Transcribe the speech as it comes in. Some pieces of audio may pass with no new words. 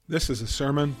This is a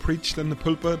sermon preached in the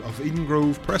pulpit of Eden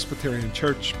Grove Presbyterian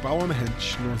Church,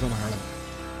 Ballynahinch, Northern Ireland,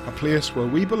 a place where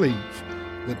we believe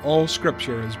that all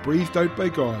Scripture is breathed out by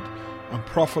God and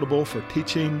profitable for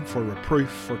teaching, for reproof,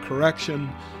 for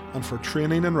correction, and for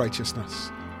training in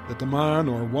righteousness, that the man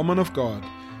or woman of God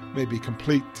may be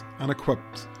complete and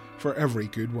equipped for every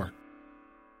good work.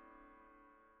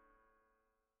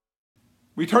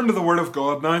 We turn to the Word of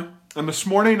God now, and this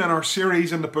morning in our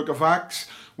series in the book of Acts,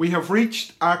 we have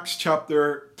reached Acts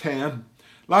chapter 10.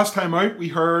 Last time out we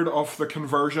heard of the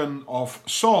conversion of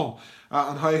Saul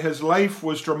and how his life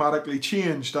was dramatically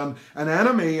changed, and an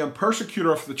enemy and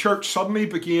persecutor of the church suddenly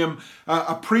became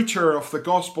a preacher of the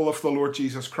gospel of the Lord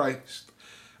Jesus Christ.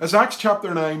 As Acts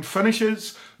chapter 9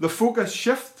 finishes, the focus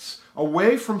shifts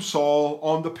away from Saul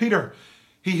onto Peter.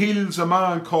 He heals a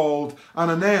man called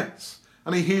Ananias,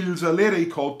 and he heals a lady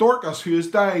called Dorcas who has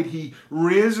died. He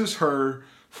raises her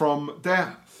from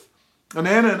death. And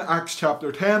then in Acts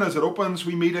chapter 10, as it opens,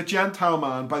 we meet a Gentile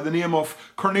man by the name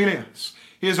of Cornelius.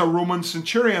 He is a Roman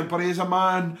centurion, but he is a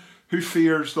man who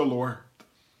fears the Lord.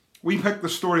 We pick the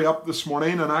story up this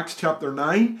morning in Acts chapter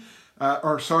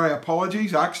Acts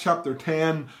chapter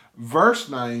 10, verse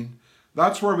 9.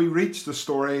 That's where we reach the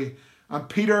story, and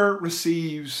Peter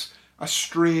receives a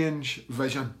strange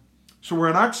vision. So we're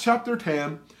in Acts chapter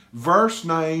 10, verse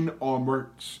 9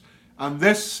 onwards, and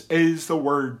this is the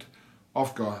word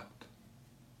of God.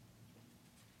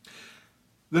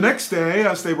 The next day,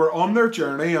 as they were on their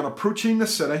journey and approaching the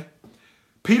city,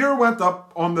 Peter went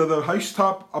up onto the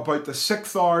housetop about the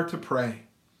 6th hour to pray.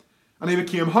 And he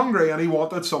became hungry and he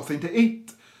wanted something to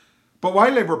eat. But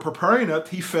while they were preparing it,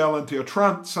 he fell into a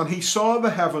trance, and he saw the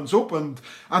heavens opened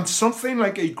and something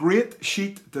like a great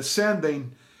sheet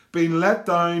descending, being let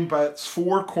down by its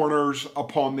four corners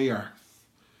upon the earth.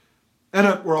 In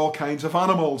it were all kinds of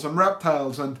animals and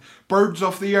reptiles and birds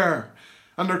of the air.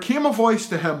 And there came a voice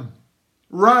to him,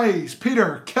 "Rise,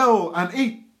 Peter, kill and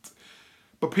eat."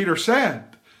 But Peter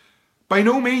said, "By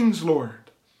no means,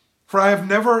 Lord, for I have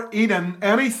never eaten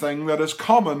anything that is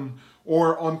common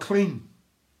or unclean."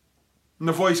 And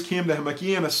the voice came to him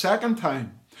again a second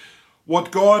time,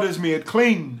 "What God has made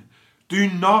clean, do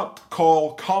not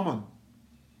call common."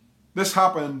 This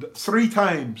happened 3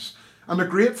 times, and the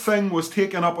great thing was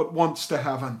taken up at once to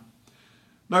heaven.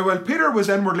 Now while Peter was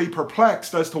inwardly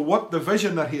perplexed as to what the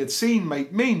vision that he had seen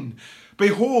might mean,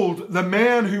 behold, the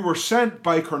men who were sent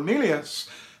by Cornelius,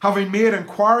 having made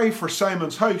inquiry for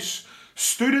Simon's house,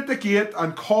 stood at the gate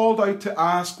and called out to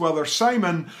ask whether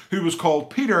Simon, who was called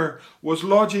Peter, was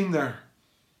lodging there.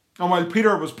 And while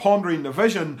Peter was pondering the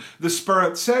vision, the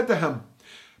Spirit said to him,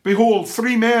 "Behold,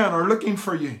 3 men are looking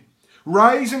for you.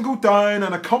 Rise and go down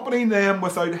and accompany them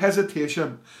without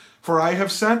hesitation, for I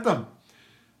have sent them."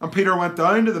 And Peter went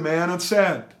down to the men and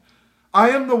said,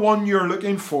 "I am the one you are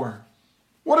looking for.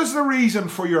 What is the reason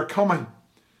for your coming?"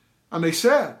 And they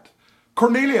said,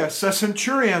 "Cornelius, a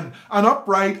centurion, an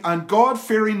upright and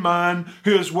God-fearing man,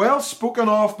 who is well spoken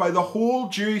of by the whole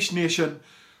Jewish nation,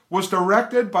 was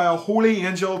directed by a holy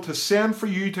angel to send for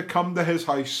you to come to his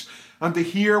house and to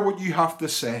hear what you have to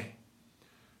say."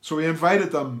 So he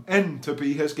invited them in to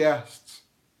be his guests.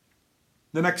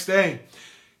 The next day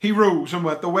he rose and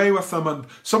went away with them, and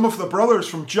some of the brothers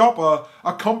from Joppa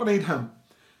accompanied him.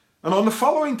 And on the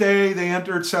following day they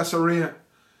entered Caesarea.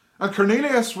 And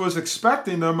Cornelius was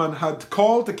expecting them and had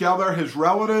called together his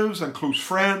relatives and close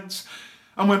friends.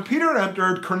 And when Peter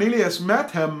entered, Cornelius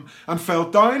met him and fell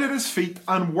down at his feet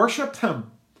and worshipped him.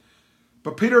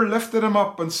 But Peter lifted him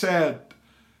up and said,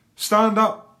 "Stand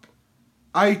up,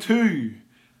 I too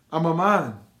am a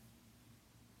man."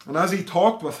 And as he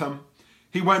talked with him,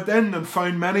 he went in and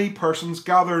found many persons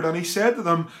gathered, and he said to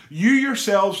them, "You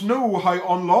yourselves know how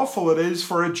unlawful it is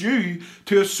for a Jew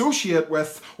to associate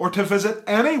with or to visit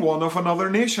anyone of another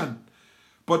nation.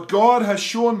 But God has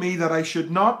shown me that I should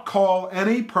not call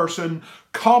any person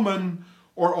common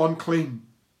or unclean.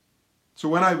 So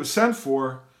when I was sent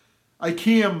for, I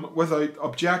came without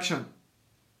objection.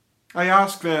 I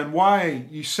asked then why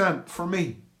you sent for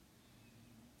me."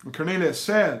 And Cornelius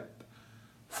said,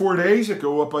 4 days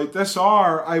ago, about this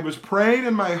hour, I was praying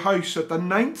in my house at the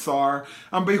 9th hour,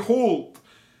 and behold,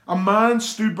 a man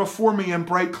stood before me in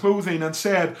bright clothing and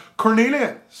said,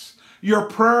 "Cornelius, your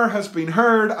prayer has been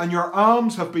heard, and your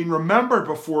alms have been remembered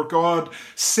before God.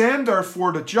 Send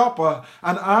therefore to Joppa,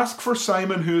 and ask for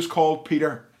Simon, who is called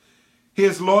Peter. He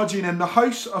is lodging in the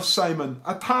house of Simon,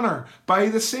 a tanner, by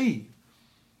the sea."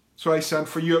 So I sent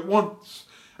for you at once,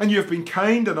 and you have been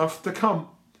kind enough to come.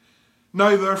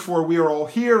 Now therefore we are all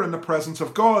here in the presence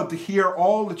of God to hear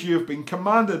all that you have been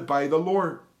commanded by the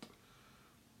Lord.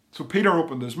 So Peter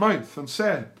opened his mouth and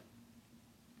said,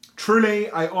 Truly,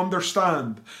 I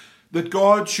understand that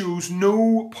God shows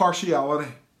no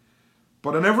partiality.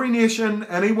 But in every nation,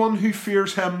 anyone who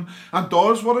fears him and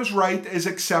does what is right is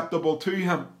acceptable to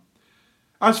him.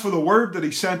 As for the word that he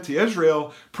sent to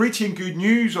Israel, preaching good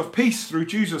news of peace through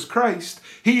Jesus Christ,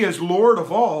 he is Lord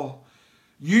of all.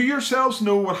 You yourselves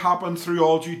know what happened through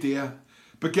all Judea,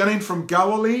 beginning from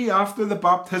Galilee after the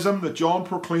baptism that John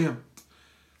proclaimed,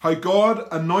 how God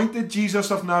anointed Jesus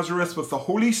of Nazareth with the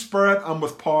Holy Spirit and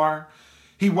with power.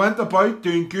 He went about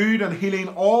doing good and healing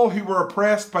all who were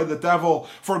oppressed by the devil,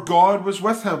 for God was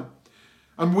with him.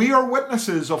 And we are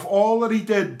witnesses of all that he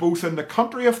did, both in the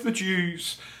country of the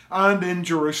Jews and in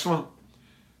Jerusalem.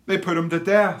 They put him to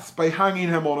death by hanging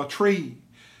him on a tree.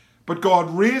 But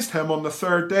God raised him on the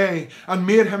third day and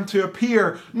made him to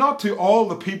appear, not to all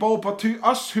the people, but to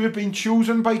us who had been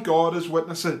chosen by God as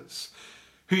witnesses,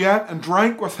 who ate and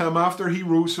drank with him after he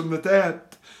rose from the dead.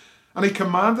 And he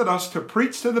commanded us to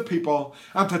preach to the people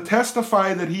and to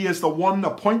testify that he is the one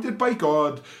appointed by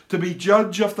God to be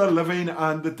judge of the living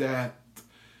and the dead.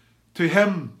 To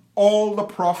him all the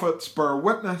prophets bear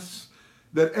witness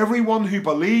that everyone who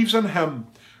believes in him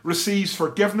receives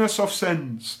forgiveness of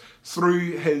sins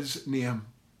through his name.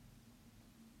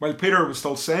 While Peter was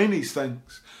still saying these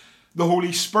things, the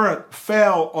Holy Spirit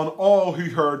fell on all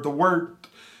who heard the word.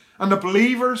 And the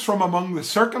believers from among the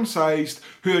circumcised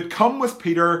who had come with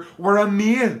Peter were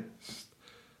amazed,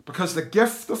 because the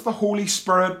gift of the Holy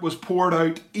Spirit was poured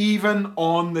out even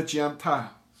on the Gentiles.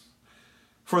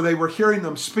 For they were hearing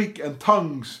them speak in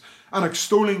tongues and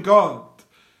extolling God.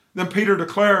 Then Peter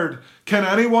declared, "Can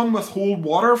anyone withhold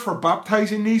water for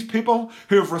baptizing these people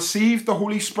who have received the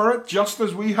Holy Spirit just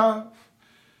as we have?"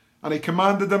 And he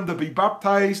commanded them to be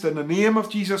baptized in the name of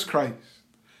Jesus Christ.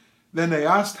 Then they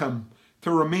asked him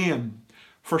to remain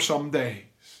for some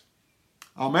days.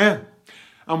 Amen.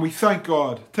 And we thank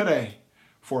God today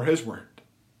for his word.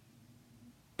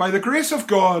 By the grace of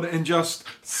God, in just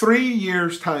 3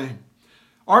 years' time,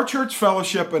 our church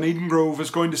fellowship in Eden Grove is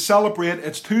going to celebrate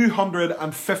its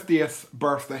 250th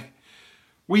birthday.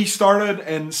 We started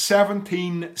in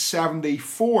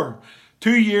 1774,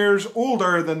 2 years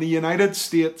older than the United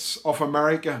States of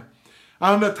America.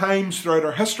 And at times throughout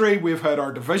our history, we've had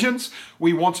our divisions.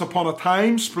 We once upon a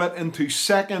time split into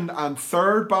 2nd and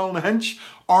 3rd Ballynahinch,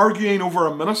 arguing over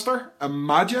a minister.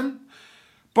 Imagine.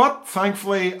 But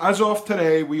thankfully, as of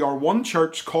today, we are one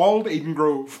church called Eden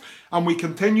Grove, and we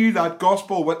continue that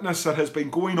gospel witness that has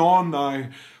been going on now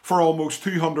for almost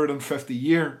 250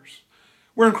 years.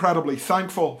 We're incredibly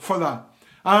thankful for that.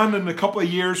 And in a couple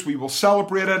of years, we will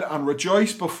celebrate it and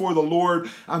rejoice before the Lord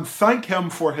and thank him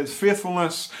for his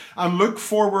faithfulness and look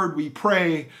forward, we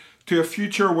pray, to a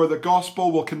future where the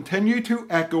gospel will continue to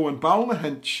echo in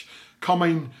Ballynahinch,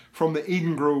 coming from the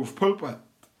Eden Grove pulpit.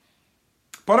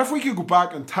 But if we could go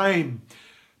back in time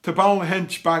to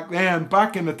Ballynahinch back then,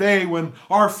 back in the day when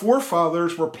our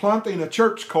forefathers were planting a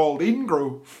church called Eden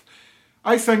Grove,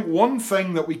 I think one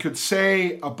thing that we could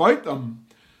say about them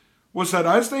was that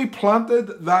as they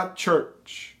planted that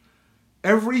church,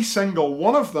 every single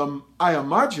one of them, I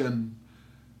imagine,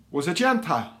 was a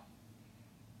Gentile.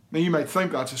 Now you might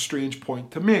think that's a strange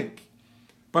point to make,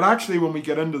 but actually when we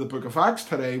get into the book of Acts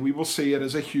today, we will see it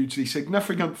as a hugely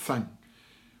significant thing.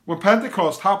 When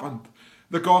Pentecost happened,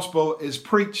 the gospel is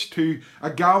preached to a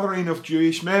gathering of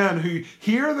Jewish men who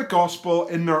hear the gospel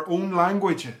in their own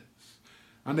languages,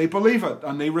 and they believe it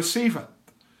and they receive it.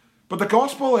 But the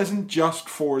gospel isn't just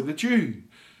for the Jew.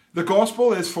 The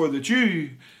gospel is for the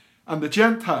Jew and the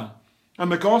Gentile.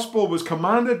 And the gospel was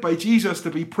commanded by Jesus to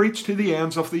be preached to the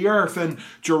ends of the earth, in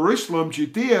Jerusalem,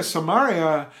 Judea,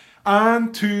 Samaria,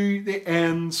 and to the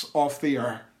ends of the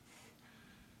earth.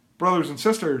 Brothers and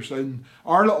sisters, in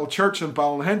our little church in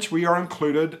Ballynahinch, we are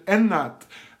included in that,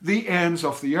 the ends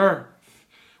of the earth.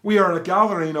 We are a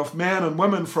gathering of men and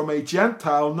women from a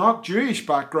Gentile, not Jewish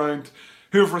background,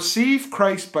 who have received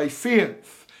Christ by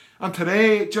faith. And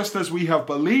today, just as we have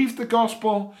believed the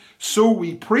gospel, so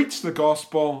we preach the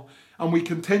gospel, and we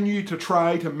continue to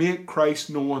try to make Christ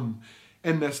known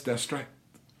in this district.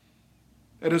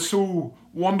 It is so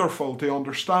wonderful to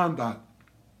understand that,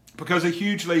 because a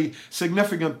hugely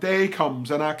significant day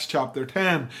comes in Acts chapter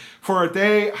 10. For a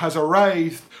day has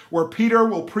arrived where Peter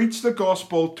will preach the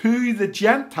gospel to the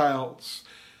Gentiles,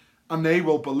 and they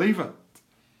will believe it.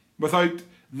 Without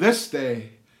this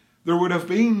day, there would have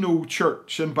been no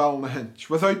church in Ballynahinch.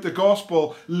 Without the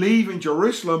gospel leaving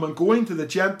Jerusalem and going to the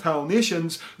Gentile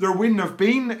nations, there wouldn't have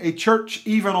been a church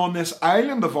even on this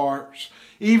island of ours,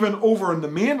 even over in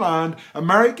the mainland,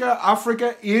 America,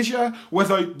 Africa, Asia.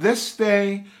 Without this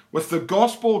day, with the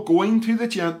gospel going to the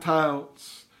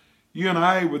Gentiles, you and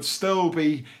I would still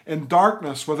be in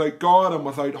darkness without God and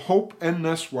without hope in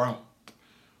this world.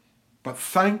 But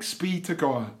thanks be to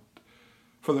God,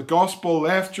 for the gospel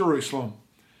left Jerusalem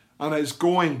and is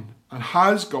going and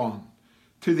has gone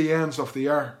to the ends of the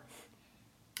earth.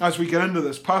 As we get into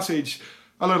this passage,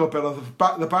 a little bit of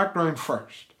the background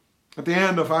first. At the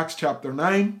end of Acts chapter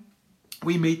 9,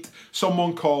 we meet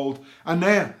someone called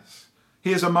Aeneas.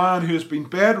 He is a man who has been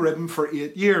bedridden for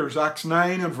 8 years, Acts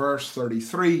 9 and verse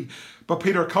 33. But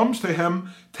Peter comes to him,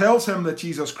 tells him that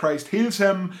Jesus Christ heals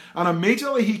him, and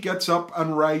immediately he gets up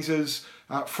and rises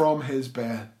from his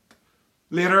bed.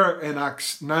 Later in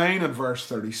Acts 9 and verse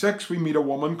 36, we meet a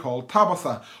woman called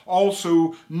Tabitha,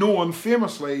 also known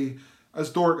famously as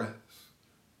Dorcas.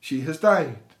 She has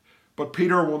died. But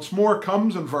Peter once more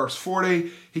comes in verse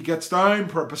 40. He gets down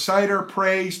beside her,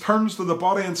 prays, turns to the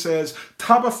body and says,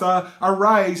 "Tabitha,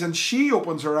 arise." And she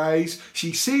opens her eyes.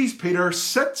 She sees Peter,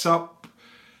 sits up,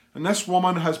 and this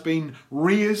woman has been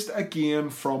raised again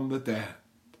from the dead.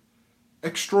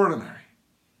 Extraordinary.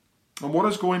 And what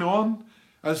is going on?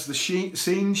 As the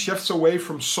scene shifts away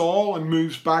from Saul and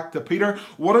moves back to Peter,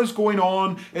 what is going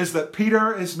on is that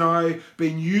Peter is now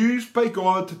being used by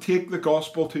God to take the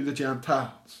gospel to the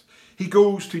Gentiles. He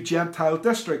goes to Gentile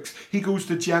districts. He goes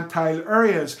to Gentile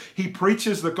areas. He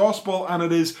preaches the gospel, and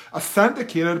it is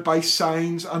authenticated by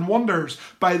signs and wonders,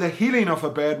 by the healing of a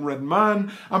bedridden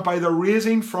man, and by the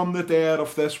raising from the dead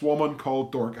of this woman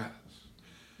called Dorcas.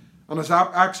 And as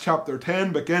Acts chapter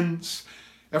 10 begins,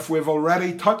 if we've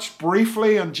already touched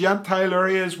briefly on Gentile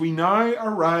areas, we now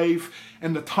arrive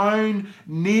in the town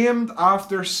named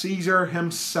after Caesar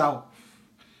himself,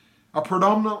 a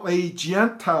predominantly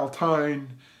Gentile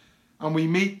town, and we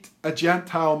meet a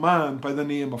Gentile man by the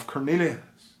name of Cornelius.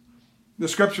 The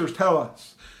scriptures tell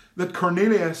us that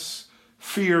Cornelius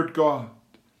feared God.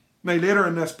 Now later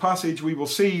in this passage we will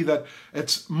see that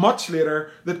it's much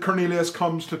later that Cornelius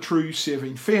comes to true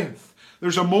saving faith.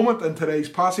 There's a moment in today's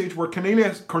passage where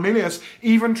Cornelius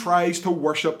even tries to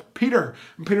worship Peter.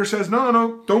 And Peter says,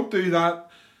 no, don't do that.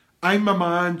 I'm a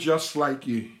man just like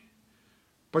you.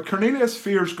 But Cornelius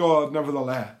fears God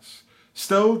nevertheless,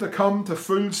 still to come to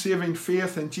full saving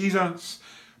faith in Jesus.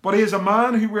 But he is a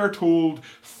man who, we are told,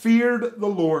 feared the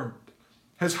Lord.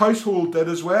 His household did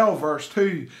as well, verse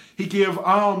 2. He gave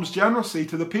alms generously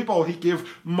to the people. He gave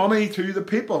money to the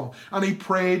people. And he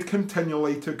prayed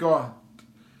continually to God.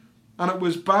 And it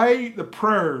was by the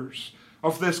prayers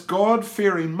of this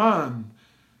God-fearing man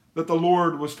that the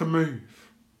Lord was to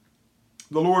move.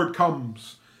 The Lord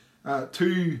comes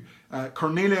to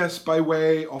Cornelius by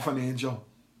way of an angel.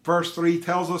 Verse 3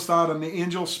 tells us that, and the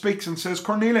angel speaks and says,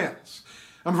 "Cornelius."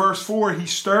 And verse 4, he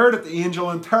stared at the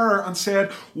angel in terror and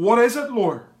said, "What is it,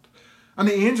 Lord?" And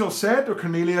the angel said to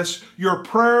Cornelius, "Your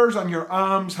prayers and your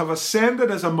alms have ascended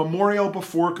as a memorial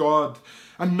before God.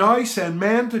 And now send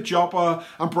men to Joppa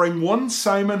and bring one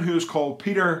Simon who is called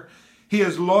Peter. He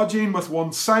is lodging with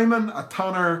one Simon, a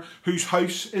tanner, whose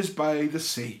house is by the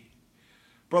sea."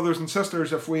 Brothers and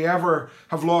sisters, if we ever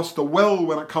have lost the will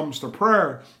when it comes to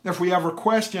prayer, if we ever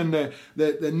question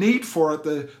the need for it,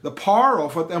 the power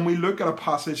of it, then we look at a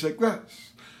passage like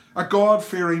this. A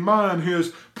God-fearing man who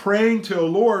is praying to a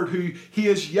Lord who he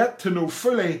is yet to know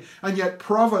fully, and yet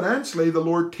providentially the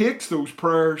Lord takes those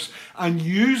prayers and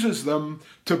uses them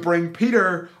to bring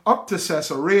Peter up to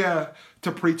Caesarea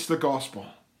to preach the gospel.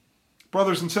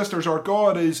 Brothers and sisters, our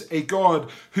God is a God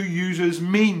who uses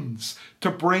means to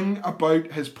bring about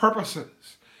his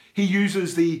purposes. He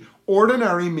uses the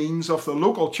ordinary means of the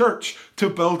local church to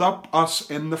build up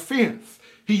us in the faith.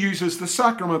 He uses the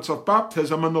sacraments of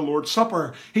baptism and the Lord's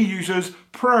Supper. He uses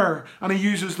prayer, and he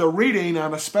uses the reading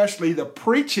and especially the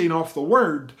preaching of the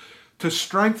word to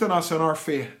strengthen us in our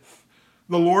faith.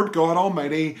 The Lord God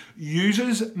Almighty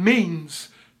uses means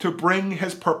to bring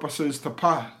his purposes to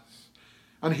pass.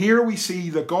 And here we see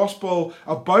the gospel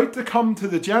about to come to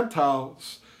the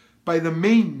Gentiles by the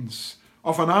means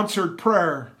of an answered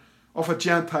prayer of a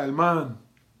Gentile man.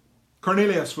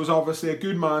 Cornelius was obviously a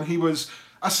good man. He was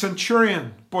a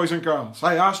centurion, boys and girls.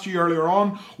 I asked you earlier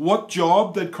on, what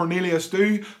job did Cornelius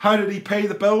do? How did he pay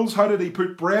the bills? How did he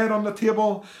put bread on the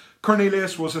table?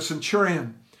 Cornelius was a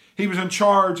centurion. He was in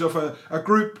charge of a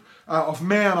group of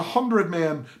men, 100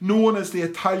 men, known as the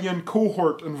Italian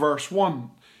cohort in verse 1.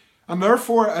 And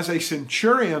therefore, as a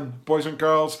centurion, boys and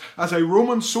girls, as a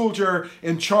Roman soldier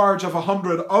in charge of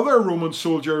 100 other Roman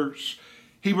soldiers,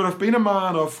 he would have been a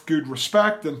man of good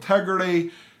respect,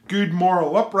 integrity, good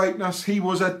moral uprightness. He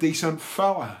was a decent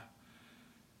fella.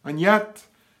 And yet,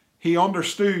 he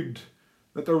understood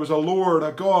that there was a Lord,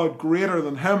 a God greater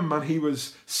than him, and he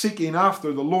was seeking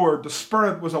after the Lord. The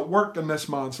Spirit was at work in this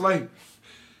man's life.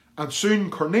 And soon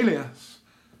Cornelius,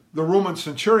 the Roman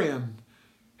centurion,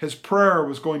 his prayer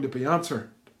was going to be answered.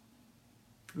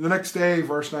 The next day,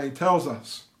 verse 9 tells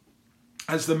us,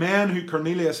 as the men who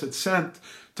Cornelius had sent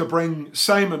to bring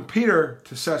Simon Peter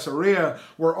to Caesarea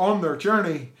were on their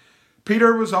journey,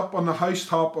 Peter was up on the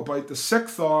housetop about the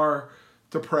 6th hour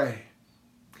to pray.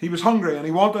 He was hungry and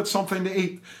he wanted something to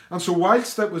eat. And so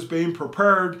whilst it was being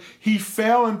prepared, he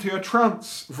fell into a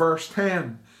trance, verse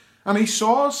 10. And he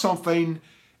saw something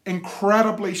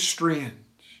incredibly strange.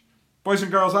 Boys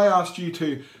and girls, I asked you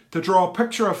to draw a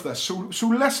picture of this. So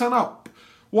listen up.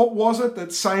 What was it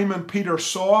that Simon Peter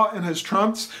saw in his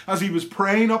trance as he was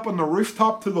praying up on the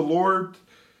rooftop to the Lord?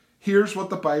 Here's what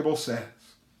the Bible says.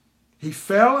 He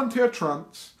fell into a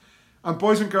trance, and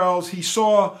boys and girls, he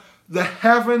saw the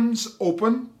heavens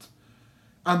opened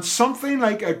and something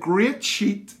like a great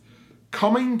sheet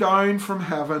coming down from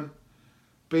heaven,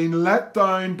 being let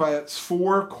down by its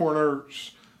 4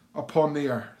 corners upon the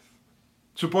earth.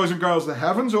 So boys and girls, the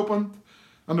heavens opened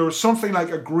and there was something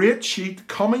like a great sheet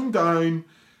coming down,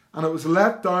 and it was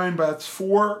let down by its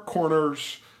 4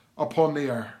 corners upon the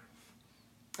earth.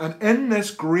 And in this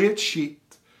great sheet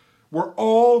were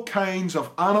all kinds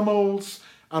of animals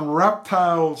and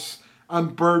reptiles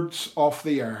and birds of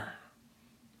the air.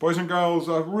 Boys and girls,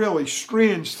 a really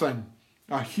strange thing.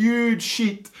 A huge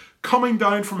sheet coming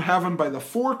down from heaven by the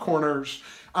 4 corners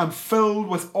and filled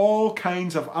with all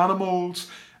kinds of animals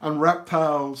and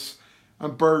reptiles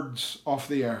and birds of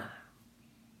the air.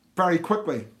 Very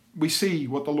quickly, we see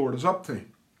what the Lord is up to.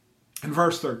 In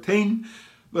verse 13,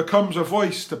 there comes a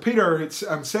voice to Peter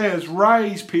and says,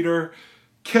 "Rise, Peter,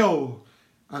 kill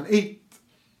and eat."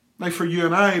 Now for you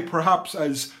and I, perhaps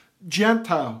as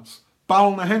Gentiles,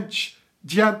 Balnahinch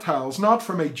Gentiles, not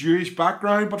from a Jewish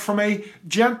background, but from a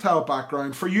Gentile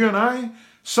background, for you and I,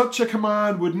 such a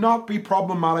command would not be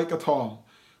problematic at all.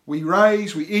 We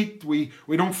rise, we eat, we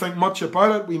don't think much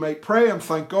about it. We might pray and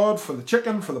thank God for the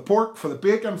chicken, for the pork, for the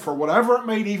bacon, for whatever it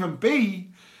might even be.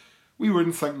 We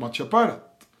wouldn't think much about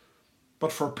it.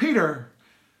 But for Peter,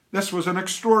 this was an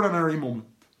extraordinary moment.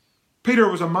 Peter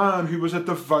was a man who was a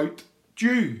devout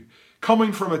Jew,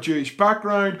 coming from a Jewish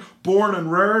background, born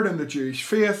and reared in the Jewish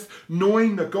faith,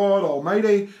 knowing the God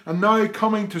Almighty, and now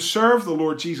coming to serve the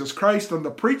Lord Jesus Christ and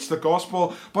to preach the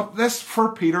gospel. But this for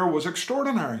Peter was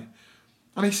extraordinary.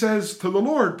 And he says to the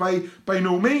Lord, by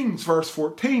no means, verse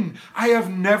 14, "I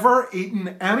have never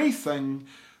eaten anything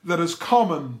that is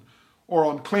common or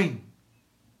unclean."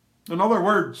 In other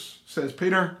words, says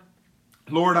Peter,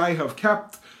 "Lord, I have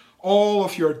kept all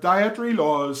of your dietary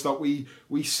laws that we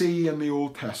see in the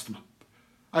Old Testament.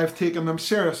 I have taken them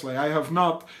seriously. I have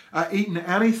not eaten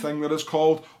anything that is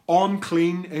called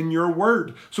unclean in your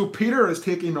word." So Peter is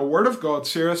taking the word of God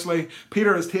seriously.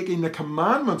 Peter is taking the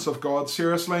commandments of God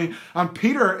seriously. And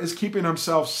Peter is keeping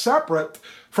himself separate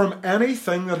from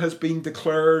anything that has been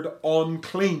declared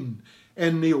unclean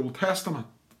in the Old Testament.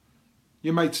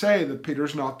 You might say that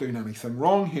Peter's not doing anything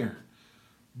wrong here.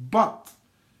 But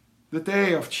the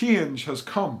day of change has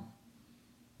come.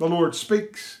 The Lord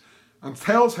speaks and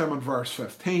tells him in verse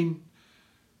 15,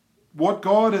 "What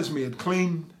God has made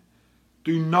clean,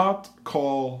 do not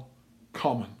call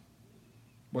common."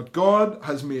 What God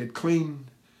has made clean,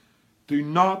 do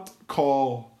not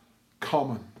call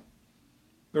common.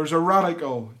 There's a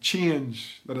radical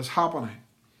change that is happening.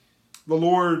 The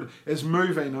Lord is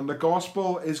moving and the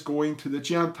gospel is going to the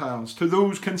Gentiles, to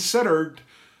those considered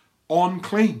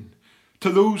unclean, to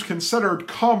those considered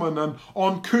common and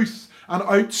uncouth and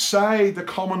outside the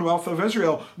commonwealth of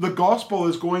Israel. The gospel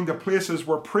is going to places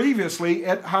where previously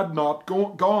it had not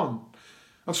gone.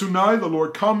 And so now the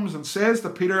Lord comes and says to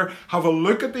Peter, "Have a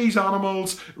look at these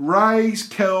animals, rise,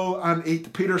 kill and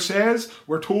eat." Peter says,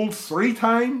 we're told 3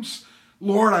 times,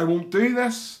 "Lord, I won't do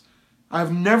this.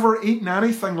 I've never eaten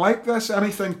anything like this,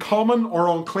 anything common or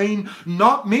unclean.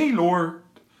 Not me, Lord."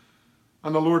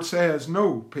 And the Lord says,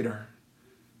 "No, Peter,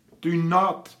 do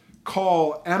not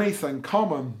call anything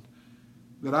common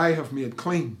that I have made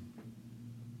clean."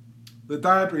 The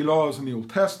dietary laws in the Old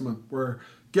Testament were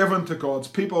given to God's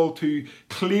people to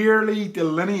clearly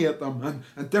delineate them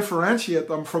and differentiate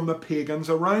them from the pagans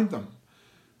around them.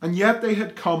 And yet they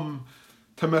had come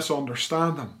to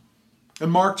misunderstand them. In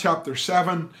Mark chapter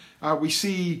 7, we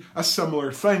see a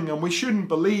similar thing, and we shouldn't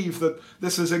believe that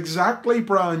this is exactly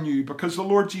brand new because the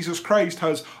Lord Jesus Christ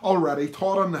has already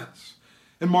taught on this.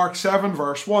 In Mark 7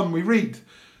 verse 1 we read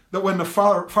that when the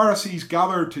Pharisees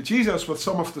gathered to Jesus with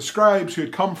some of the scribes who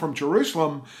had come from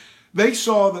Jerusalem, they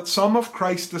saw that some of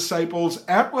Christ's disciples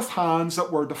ate with hands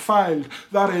that were defiled,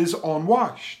 that is,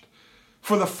 unwashed.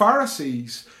 For the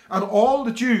Pharisees and all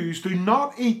the Jews do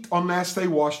not eat unless they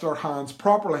wash their hands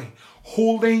properly,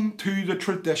 holding to the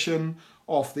tradition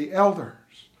of the elders.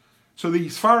 So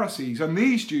these Pharisees and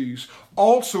these Jews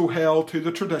also held to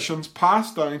the traditions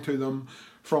passed down to them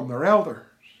from their elders.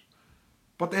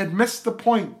 But they had missed the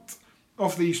point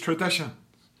of these traditions.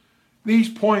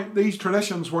 These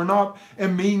traditions were not a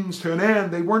means to an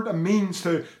end. They weren't a means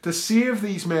to save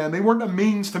these men. They weren't a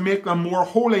means to make them more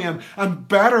holy and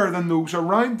better than those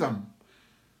around them.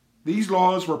 These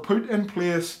laws were put in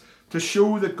place to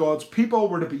show that God's people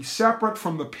were to be separate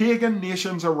from the pagan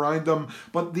nations around them.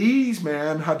 But these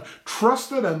men had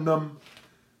trusted in them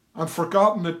and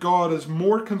forgotten that God is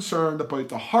more concerned about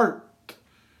the heart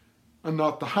and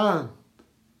not the hand.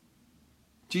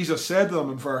 Jesus said to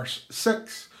them in verse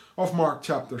 6 of Mark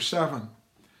chapter 7,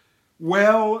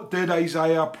 "Well did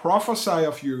Isaiah prophesy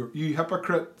of you, you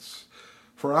hypocrites,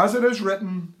 for as it is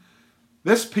written,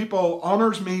 this people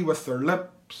honours me with their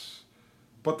lips,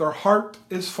 but their heart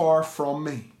is far from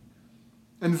me.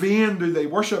 In vain do they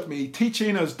worship me,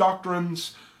 teaching as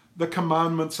doctrines the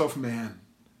commandments of men."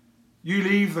 You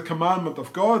leave the commandment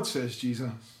of God, says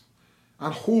Jesus,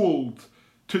 and hold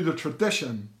to the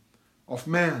tradition of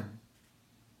men.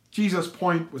 Jesus'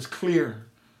 point was clear,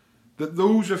 that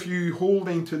those of you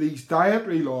holding to these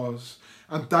dietary laws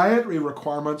and dietary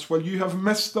requirements, well, you have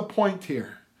missed the point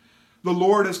here. The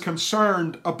Lord is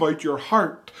concerned about your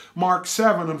heart. Mark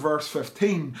 7 and verse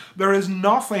 15. There is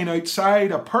nothing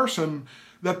outside a person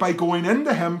that by going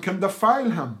into him can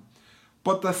defile him,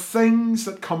 but the things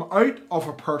that come out of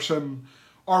a person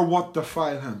are what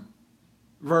defile him.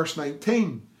 Verse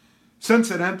 19.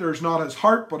 Since it enters not his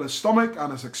heart but his stomach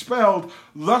and is expelled,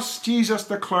 thus Jesus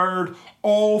declared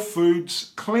all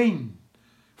foods clean.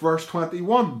 Verse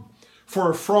 21.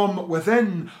 For from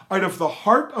within, out of the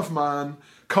heart of man,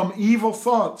 come evil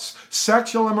thoughts,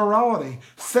 sexual immorality,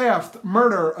 theft,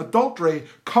 murder, adultery,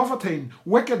 coveting,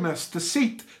 wickedness,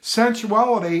 deceit,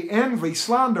 sensuality, envy,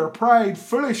 slander, pride,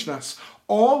 foolishness.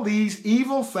 All these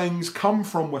evil things come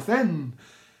from within,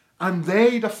 and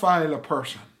they defile a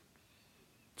person.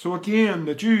 So again,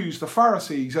 the Jews, the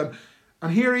Pharisees,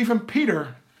 and here even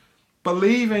Peter,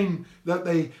 believing that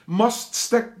they must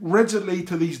stick rigidly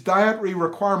to these dietary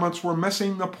requirements, were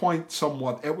missing the point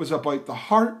somewhat. It was about the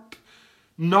heart,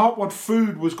 not what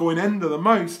food was going into the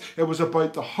mouth. It was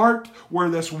about the heart where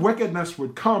this wickedness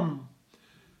would come.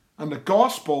 And the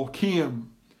gospel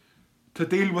came to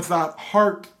deal with that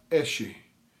heart issue.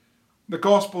 The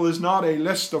gospel is not a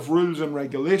list of rules and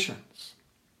regulations.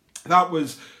 That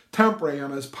was temporary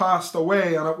and has passed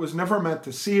away, and it was never meant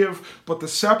to save, but to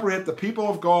separate the people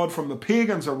of God from the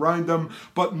pagans around them.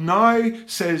 But now,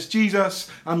 says Jesus,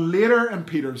 and later in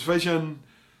Peter's vision,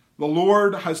 the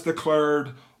Lord has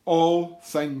declared all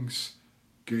things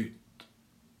good.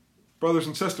 Brothers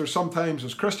and sisters, sometimes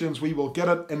as Christians we will get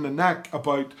it in the neck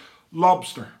about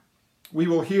lobster. We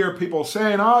will hear people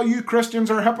saying, you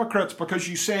Christians are hypocrites because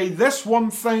you say this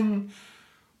one thing,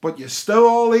 but you still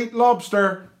all eat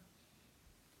lobster.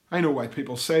 I know why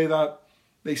people say that.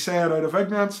 They say it out of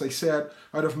ignorance. They say it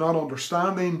out of not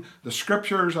understanding the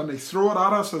scriptures, and they throw it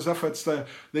at us as if it's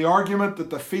the argument that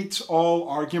defeats all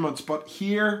arguments. But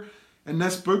here in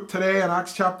this book today, in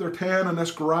Acts chapter 10, in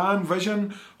this grand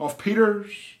vision of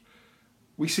Peter's,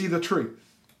 we see the truth.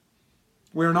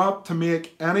 We're not to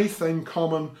make anything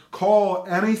common, call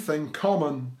anything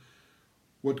common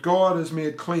what God has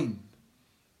made clean.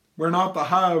 We're not to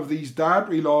have these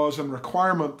dietary laws and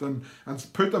requirement and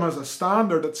put them as a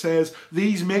standard that says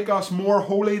these make us more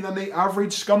holy than the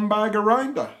average scumbag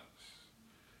around us.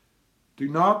 Do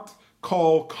not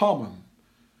call common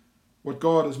what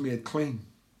God has made clean.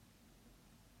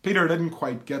 Peter didn't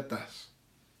quite get this.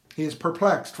 He is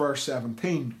perplexed, verse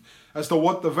 17, as to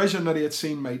what the vision that he had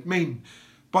seen might mean.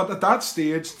 But at that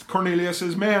stage,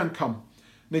 Cornelius' men come.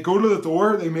 They go to the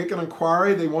door, they make an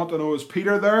inquiry, they want to know, is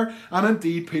Peter there? And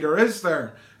indeed Peter is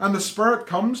there. And the Spirit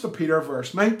comes to Peter,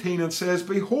 verse 19, and says,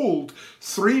 Behold,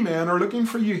 3 men are looking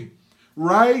for you.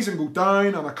 Rise and go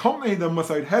down and accompany them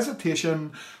without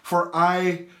hesitation, for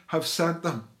I have sent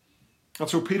them. And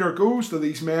so Peter goes to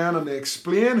these men and they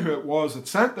explain who it was that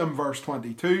sent them, verse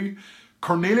 22.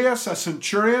 Cornelius, a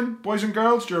centurion, boys and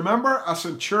girls, do you remember? A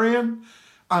centurion,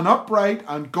 an upright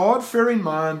and God-fearing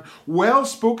man, well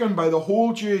spoken by the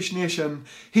whole Jewish nation.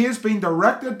 He has been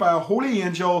directed by a holy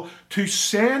angel to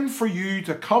send for you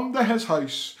to come to his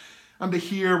house and to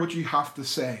hear what you have to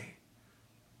say.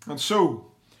 And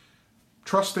so,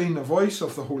 trusting the voice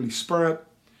of the Holy Spirit,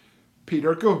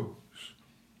 Peter goes.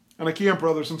 And again,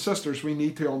 brothers and sisters, we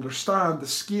need to understand the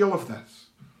scale of this.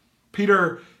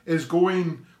 Peter is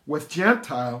going with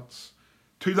Gentiles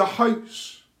to the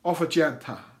house of a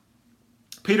Gentile.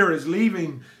 Peter is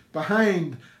leaving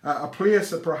behind a place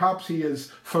that perhaps he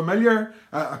is familiar,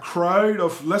 a crowd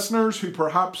of listeners who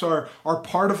perhaps are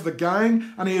part of the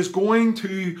gang, and he is going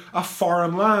to a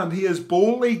foreign land. He is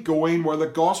boldly going where the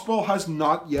gospel has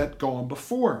not yet gone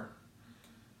before.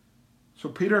 So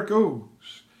Peter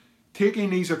goes, taking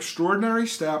these extraordinary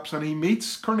steps, and he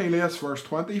meets Cornelius, verse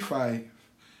 25,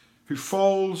 who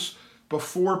falls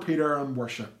before Peter and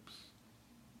worships.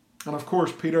 And of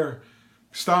course, Peter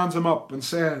stands him up and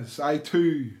says, I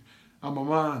too am a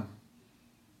man.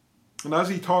 And as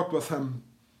he talked with him,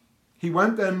 he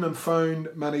went in and found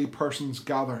many persons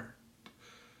gathered.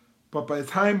 But by the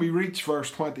time we reach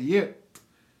verse 28,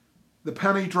 the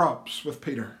penny drops with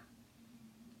Peter.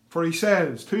 For he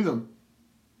says to them,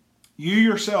 you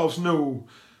yourselves know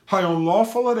how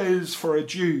unlawful it is for a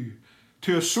Jew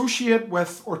to associate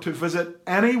with or to visit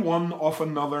any one of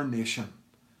another nation.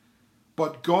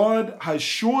 But God has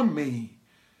shown me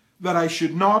that I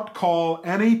should not call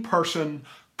any person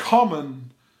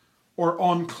common or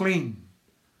unclean.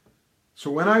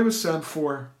 So when I was sent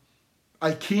for,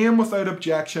 I came without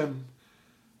objection,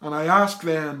 and I asked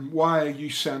then why you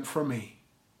sent for me.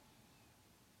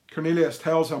 Cornelius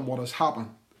tells him what has happened.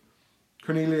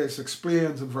 Cornelius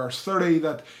explains in verse 30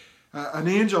 that an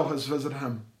angel has visited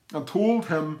him and told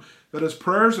him that his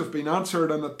prayers have been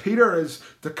answered and that Peter is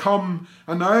to come.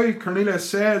 And now Cornelius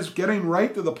says, getting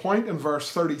right to the point in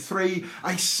verse 33,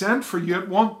 I sent for you at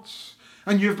once,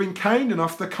 and you've been kind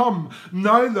enough to come.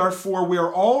 Now therefore we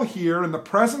are all here in the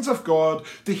presence of God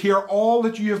to hear all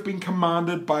that you have been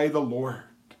commanded by the Lord.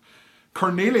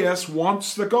 Cornelius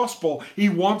wants the gospel. He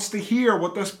wants to hear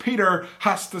what this Peter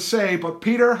has to say, but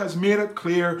Peter has made it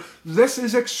clear this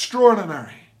is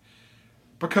extraordinary.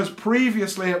 Because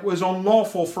previously it was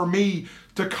unlawful for me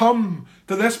to come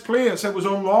to this place. It was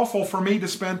unlawful for me to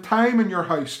spend time in your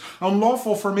house.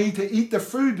 Unlawful for me to eat the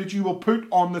food that you will put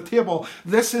on the table.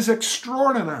 This is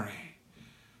extraordinary.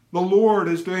 The Lord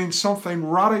is doing something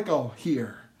radical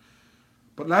here.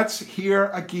 But let's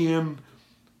hear again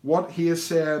what he has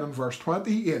said in verse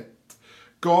 28.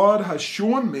 God has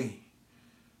shown me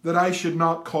that I should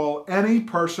not call any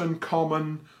person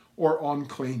common or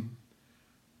unclean.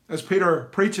 As Peter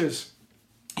preaches,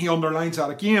 he underlines that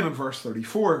again in verse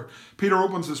 34. Peter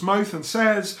opens his mouth and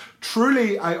says,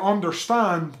 truly I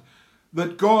understand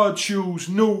that God shows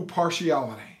no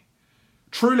partiality.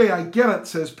 Truly I get it,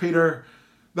 says Peter,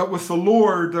 that with the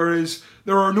Lord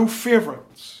there are no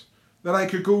favourites, that I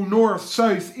could go north,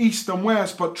 south, east and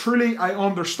west, but truly I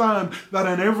understand that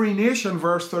in every nation,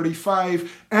 verse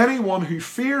 35, anyone who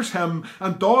fears him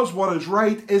and does what is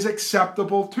right is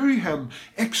acceptable to him.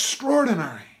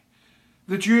 Extraordinary.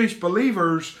 The Jewish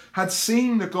believers had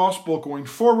seen the gospel going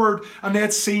forward, and they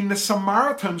had seen the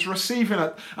Samaritans receiving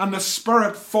it, and the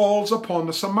Spirit falls upon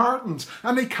the Samaritans,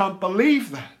 and they can't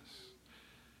believe this.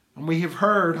 And we have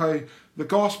heard how the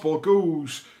gospel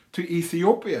goes to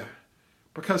Ethiopia,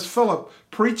 because Philip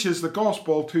preaches the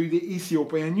gospel to the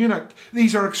Ethiopian eunuch.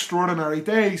 These are extraordinary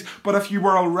days, but if you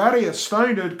were already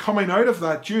astounded coming out of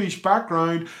that Jewish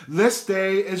background, this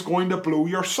day is going to blow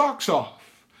your socks off.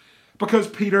 Because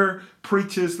Peter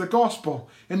preaches the gospel.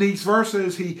 In these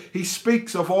verses, he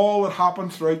speaks of all that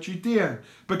happened throughout Judea,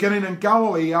 beginning in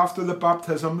Galilee after the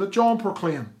baptism that John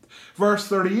proclaimed. Verse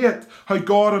 38, how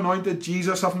God anointed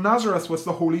Jesus of Nazareth with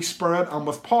the Holy Spirit and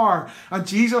with power. And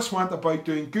Jesus went about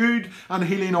doing good and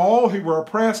healing all who were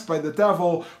oppressed by the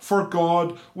devil, for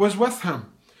God was with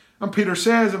him. And Peter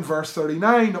says in verse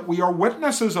 39 that we are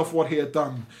witnesses of what he had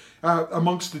done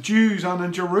amongst the Jews and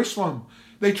in Jerusalem.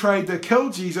 They tried to kill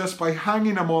Jesus by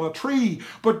hanging him on a tree,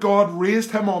 but God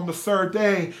raised him on the third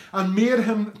day and made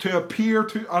him to appear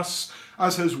to us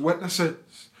as his witnesses.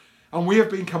 And we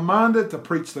have been commanded to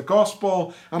preach the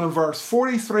gospel. And in verse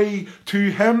 43,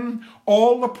 to him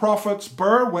all the prophets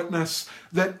bear witness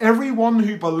that everyone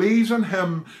who believes in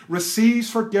him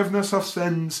receives forgiveness of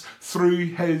sins through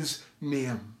his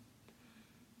name.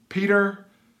 Peter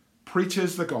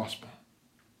preaches the gospel.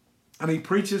 And he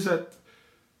preaches it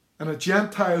in a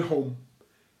Gentile home,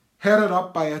 headed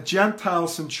up by a Gentile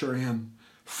centurion,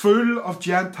 full of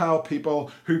Gentile people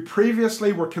who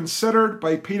previously were considered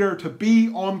by Peter to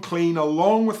be unclean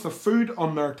along with the food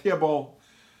on their table.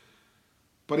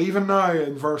 But even now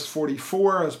in verse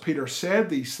 44, as Peter said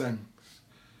these things,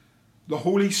 the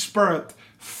Holy Spirit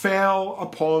fell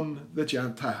upon the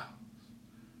Gentiles.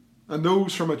 And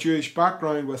those from a Jewish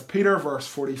background with Peter, verse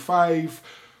 45,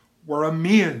 were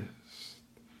amazed,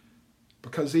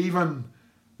 because even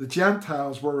the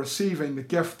Gentiles were receiving the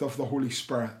gift of the Holy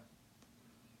Spirit.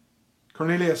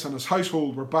 Cornelius and his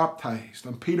household were baptized,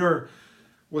 and Peter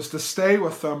was to stay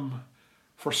with them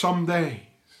for some days.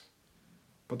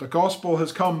 But the gospel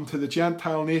has come to the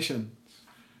Gentile nations.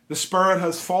 The Spirit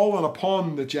has fallen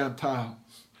upon the Gentiles.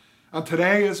 And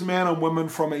today, as men and women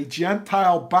from a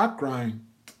Gentile background,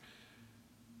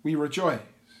 we rejoice.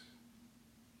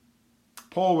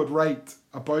 Paul would write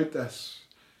about this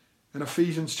in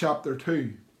Ephesians chapter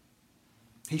 2.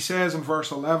 He says in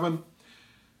verse 11,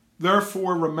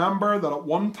 "Therefore remember that at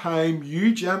one time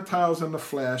you Gentiles in the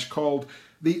flesh, called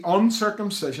the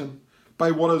uncircumcision by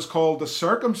what is called the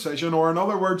circumcision," or in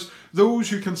other words, those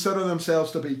who consider themselves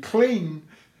to be clean,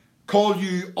 call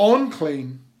you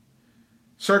unclean.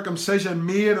 Circumcision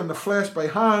made in the flesh by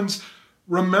hands.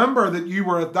 Remember that you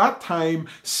were at that time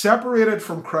separated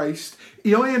from Christ,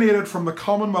 alienated from the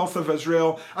commonwealth of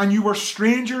Israel, and you were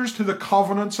strangers to the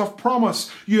covenants of promise.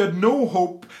 You had no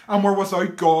hope and were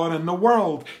without God in the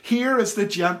world. Here is the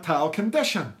Gentile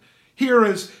condition. Here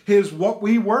is what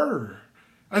we were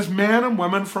as men and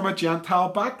women from a Gentile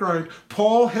background.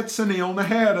 Paul hits the nail on the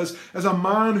head as a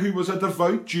man who was a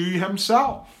devout Jew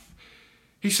himself.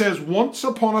 He says, once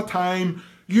upon a time,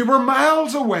 you were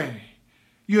miles away.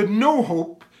 You had no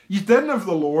hope. You didn't have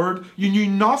the Lord. You knew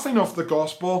nothing of the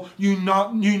gospel. You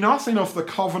knew nothing of the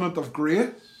covenant of grace.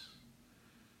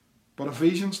 But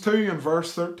Ephesians 2 and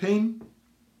verse 13,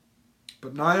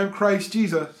 "But now in Christ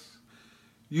Jesus,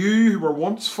 you who were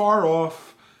once far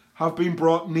off have been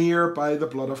brought near by the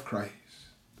blood of Christ.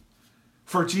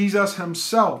 For Jesus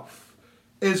himself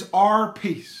is our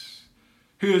peace,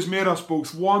 who has made us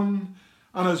both one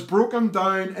and has broken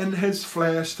down in his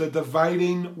flesh the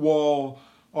dividing wall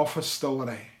of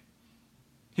hostility.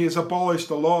 He has abolished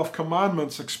the law of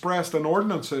commandments expressed in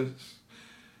ordinances,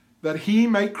 that he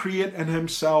might create in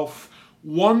himself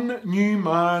one new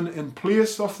man in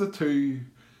place of the two,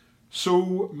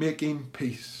 so making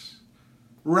peace,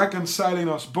 reconciling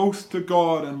us both to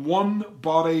God in one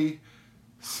body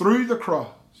through the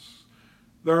cross,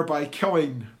 thereby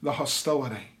killing the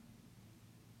hostility."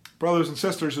 Brothers and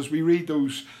sisters, as we read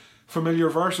those familiar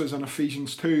verses in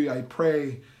Ephesians 2, I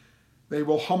pray they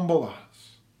will humble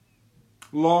us,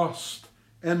 lost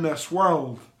in this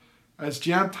world as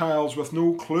Gentiles with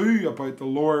no clue about the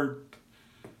Lord.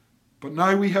 But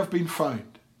now we have been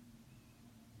found.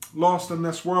 Lost in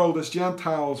this world as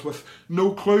Gentiles with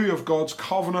no clue of God's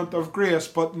covenant of grace,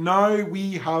 but now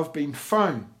we have been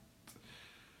found.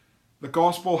 The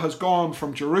gospel has gone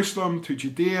from Jerusalem to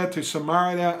Judea to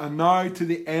Samaria and now to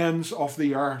the ends of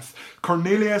the earth.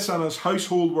 Cornelius and his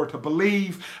household were to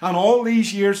believe, and all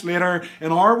these years later,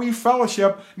 in our wee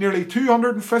fellowship, nearly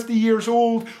 250 years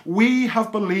old, we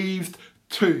have believed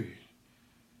too.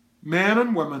 Men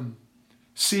and women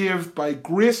saved by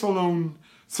grace alone,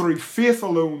 through faith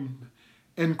alone,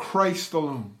 in Christ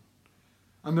alone.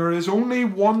 And there is only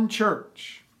one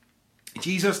church.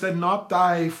 Jesus did not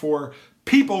die for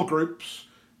people groups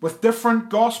with different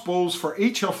gospels for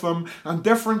each of them and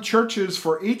different churches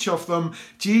for each of them.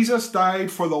 Jesus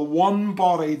died for the one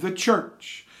body, the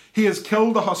church. He has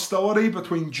killed the hostility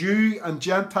between Jew and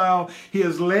Gentile. He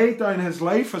has laid down his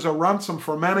life as a ransom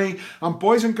for many. And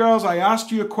boys and girls, I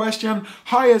asked you a question.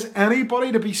 How is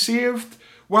anybody to be saved?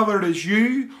 Whether it is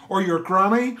you or your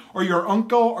granny or your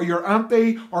uncle or your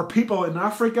auntie or people in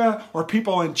Africa or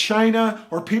people in China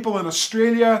or people in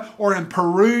Australia or in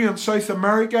Peru and South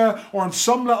America or on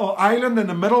some little island in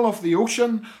the middle of the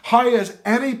ocean, how is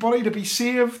anybody to be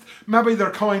saved? Maybe they're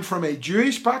coming from a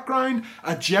Jewish background,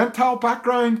 a Gentile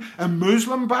background, a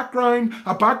Muslim background,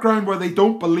 a background where they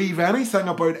don't believe anything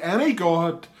about any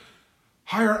God.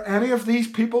 How are any of these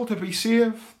people to be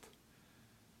saved?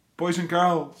 Boys and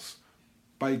girls,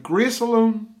 by grace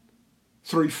alone,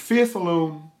 through faith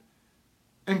alone,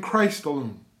 in Christ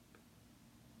alone.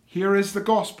 Here is the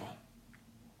gospel.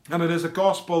 And it is a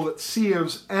gospel that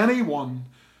saves anyone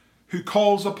who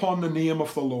calls upon the name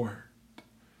of the Lord.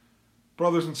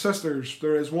 Brothers and sisters,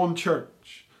 there is one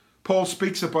church. Paul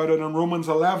speaks about it in Romans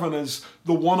 11 as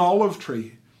the one olive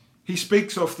tree. He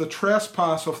speaks of the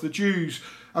trespass of the Jews,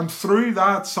 and through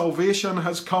that salvation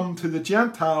has come to the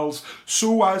Gentiles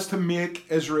so as to make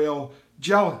Israel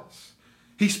jealous.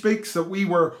 He speaks that we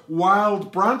were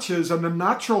wild branches and the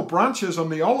natural branches on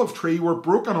the olive tree were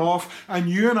broken off and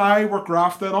you and I were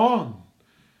grafted on.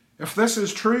 If this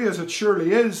is true, as it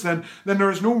surely is, then there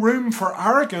is no room for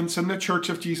arrogance in the Church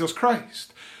of Jesus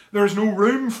Christ. There is no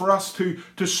room for us to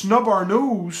snub our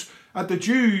nose at the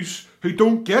Jews who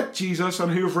don't get Jesus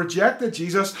and who have rejected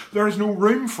Jesus. There is no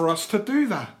room for us to do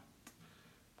that.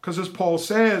 Because as Paul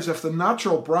says, if the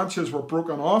natural branches were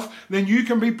broken off, then you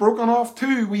can be broken off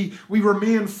too. We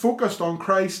remain focused on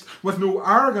Christ with no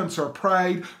arrogance or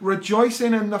pride,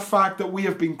 rejoicing in the fact that we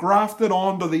have been grafted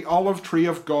onto the olive tree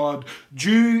of God,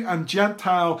 Jew and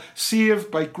Gentile, saved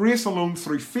by grace alone,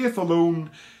 through faith alone,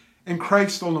 in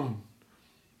Christ alone.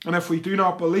 And if we do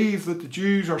not believe that the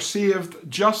Jews are saved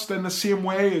just in the same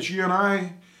way as you and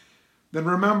I, then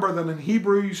remember that in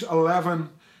Hebrews 11,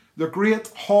 the great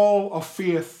hall of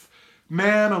faith,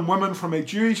 men and women from a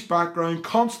Jewish background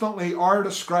constantly are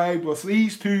described with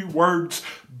these two words: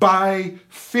 by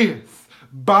faith,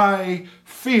 by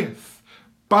faith,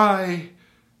 by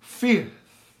faith.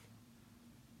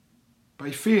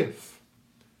 By faith.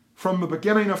 From the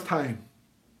beginning of time,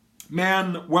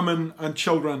 men, women and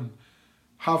children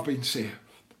have been saved.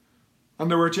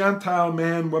 And there were Gentile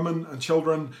men, women and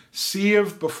children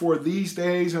saved before these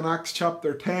days in Acts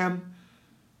chapter 10.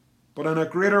 But in a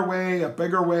greater way, a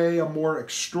bigger way, a more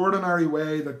extraordinary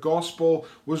way, the gospel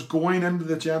was going into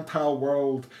the Gentile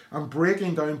world and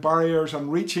breaking down barriers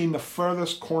and reaching the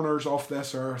furthest corners of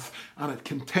this earth. And it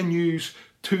continues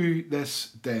to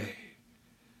this day.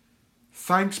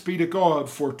 Thanks be to God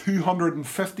for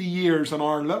 250 years in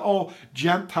our little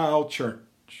Gentile church.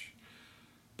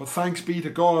 But thanks be to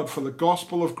God for the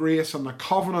gospel of grace and the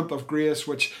covenant of grace,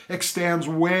 which extends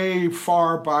way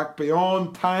far back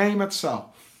beyond time itself.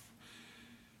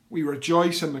 We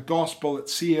rejoice in the gospel that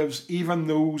saves even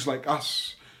those like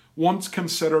us, once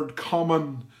considered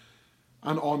common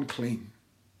and unclean.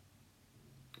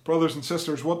 Brothers and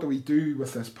sisters, what do we do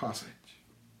with this passage?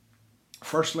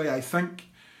 Firstly, I think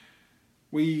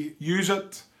we use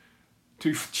it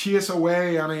to chase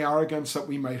away any arrogance that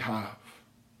we might have.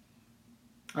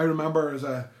 I remember as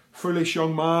a foolish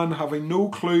young man having no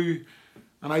clue,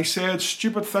 and I said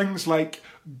stupid things like,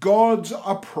 "God's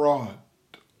a prod."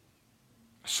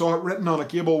 I saw it written on a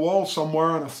gable wall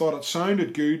somewhere and I thought it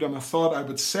sounded good and I thought I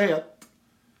would say it.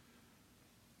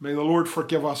 May the Lord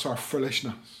forgive us our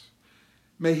foolishness.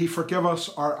 May He forgive us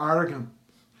our arrogance.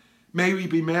 May we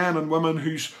be men and women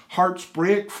whose hearts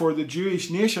break for the Jewish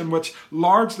nation, which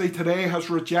largely today has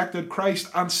rejected Christ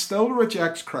and still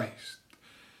rejects Christ.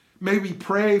 May we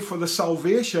pray for the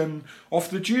salvation of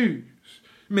the Jews.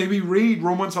 May we read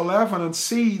Romans 11 and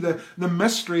see the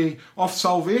mystery of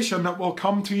salvation that will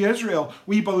come to Israel.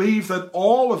 We believe that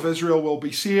all of Israel will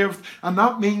be saved, and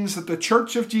that means that the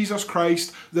Church of Jesus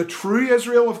Christ, the true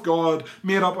Israel of God,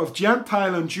 made up of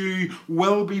Gentile and Jew,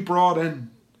 will be brought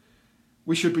in.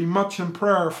 We should be much in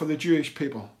prayer for the Jewish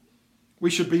people.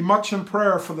 We should be much in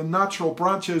prayer for the natural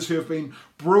branches who have been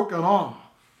broken off.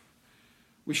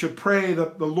 We should pray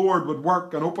that the Lord would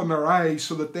work and open their eyes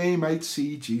so that they might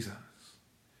see Jesus.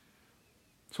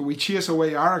 So we chase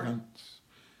away arrogance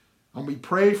and we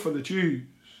pray for the Jews.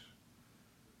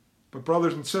 But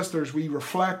brothers and sisters, we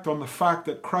reflect on the fact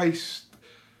that Christ,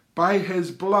 by His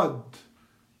blood,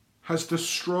 has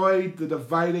destroyed the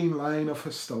dividing line of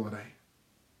hostility.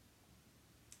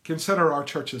 Consider our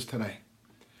churches today.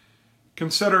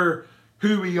 Consider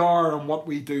who we are and what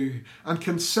we do. And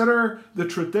consider the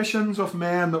traditions of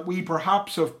men that we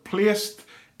perhaps have placed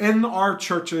in our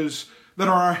churches that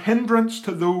are a hindrance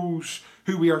to those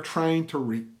who we are trying to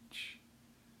reach.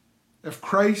 If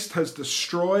Christ has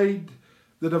destroyed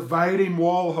the dividing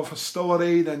wall of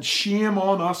hostility, then shame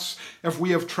on us if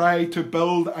we have tried to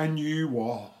build a new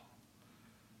wall.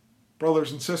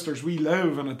 Brothers and sisters, we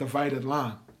live in a divided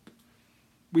land.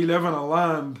 We live in a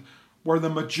land where the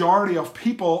majority of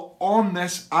people on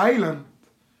this island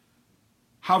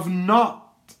have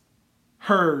not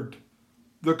heard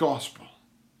the gospel.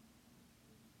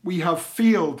 We have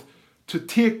failed to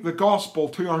take the gospel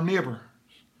to our neighbours.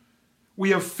 We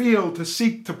have failed to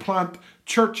seek to plant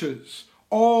churches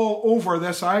all over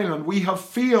this island. We have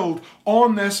failed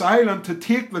on this island to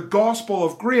take the gospel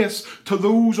of grace to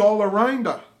those all around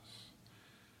us.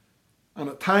 And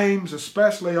at times,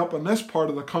 especially up in this part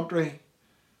of the country,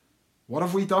 what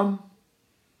have we done?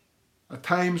 At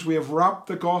times we have wrapped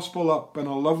the gospel up in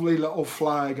a lovely little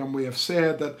flag and we have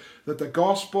said that the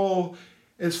gospel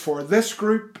is for this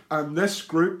group and this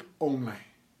group only.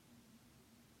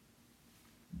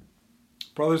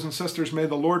 Brothers and sisters, may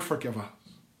the Lord forgive us.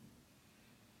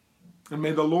 And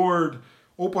may the Lord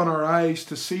open our eyes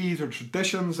to see the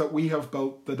traditions that we have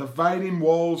built, the dividing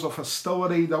walls of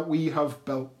hostility that we have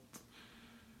built.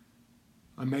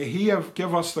 And may He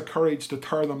give us the courage to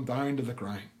tear them down to the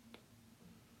ground.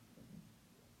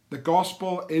 The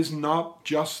gospel is not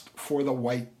just for the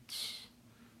whites,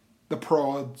 the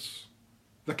prods,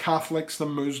 the Catholics, the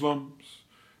Muslims,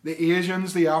 the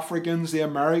Asians, the Africans, the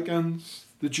Americans,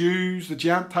 the Jews, the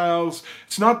Gentiles.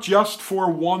 It's not just for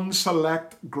one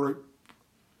select group.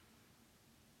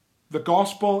 The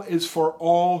gospel is for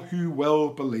all who will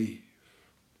believe,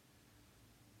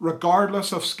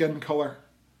 regardless of skin colour,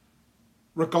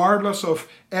 regardless of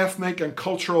ethnic and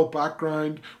cultural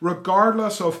background,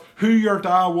 regardless of who your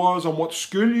dad was and what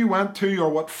school you went to or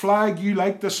what flag you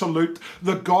like to salute.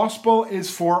 The gospel is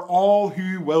for all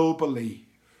who will believe.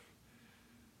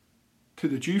 To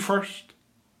the Jew first,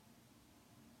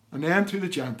 and then to the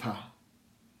Gentile.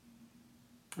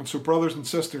 And so, brothers and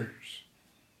sisters,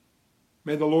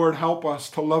 may the Lord help us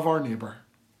to love our neighbour.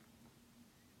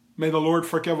 May the Lord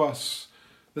forgive us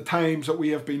the times that we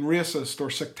have been racist or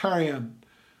sectarian,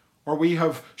 or we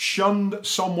have shunned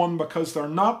someone because they're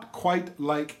not quite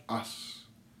like us.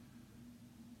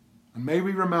 And may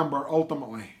we remember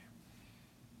ultimately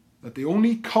that the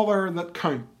only colour that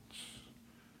counts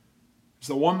is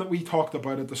the one that we talked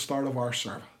about at the start of our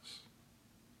service.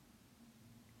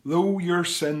 Though your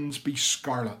sins be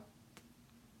scarlet,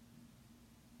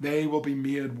 they will be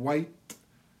made white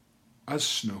as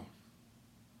snow.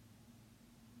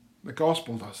 The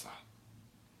gospel does that.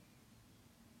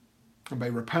 And by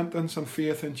repentance and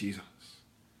faith in Jesus,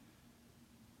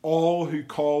 all who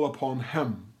call upon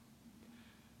him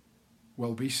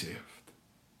will be saved.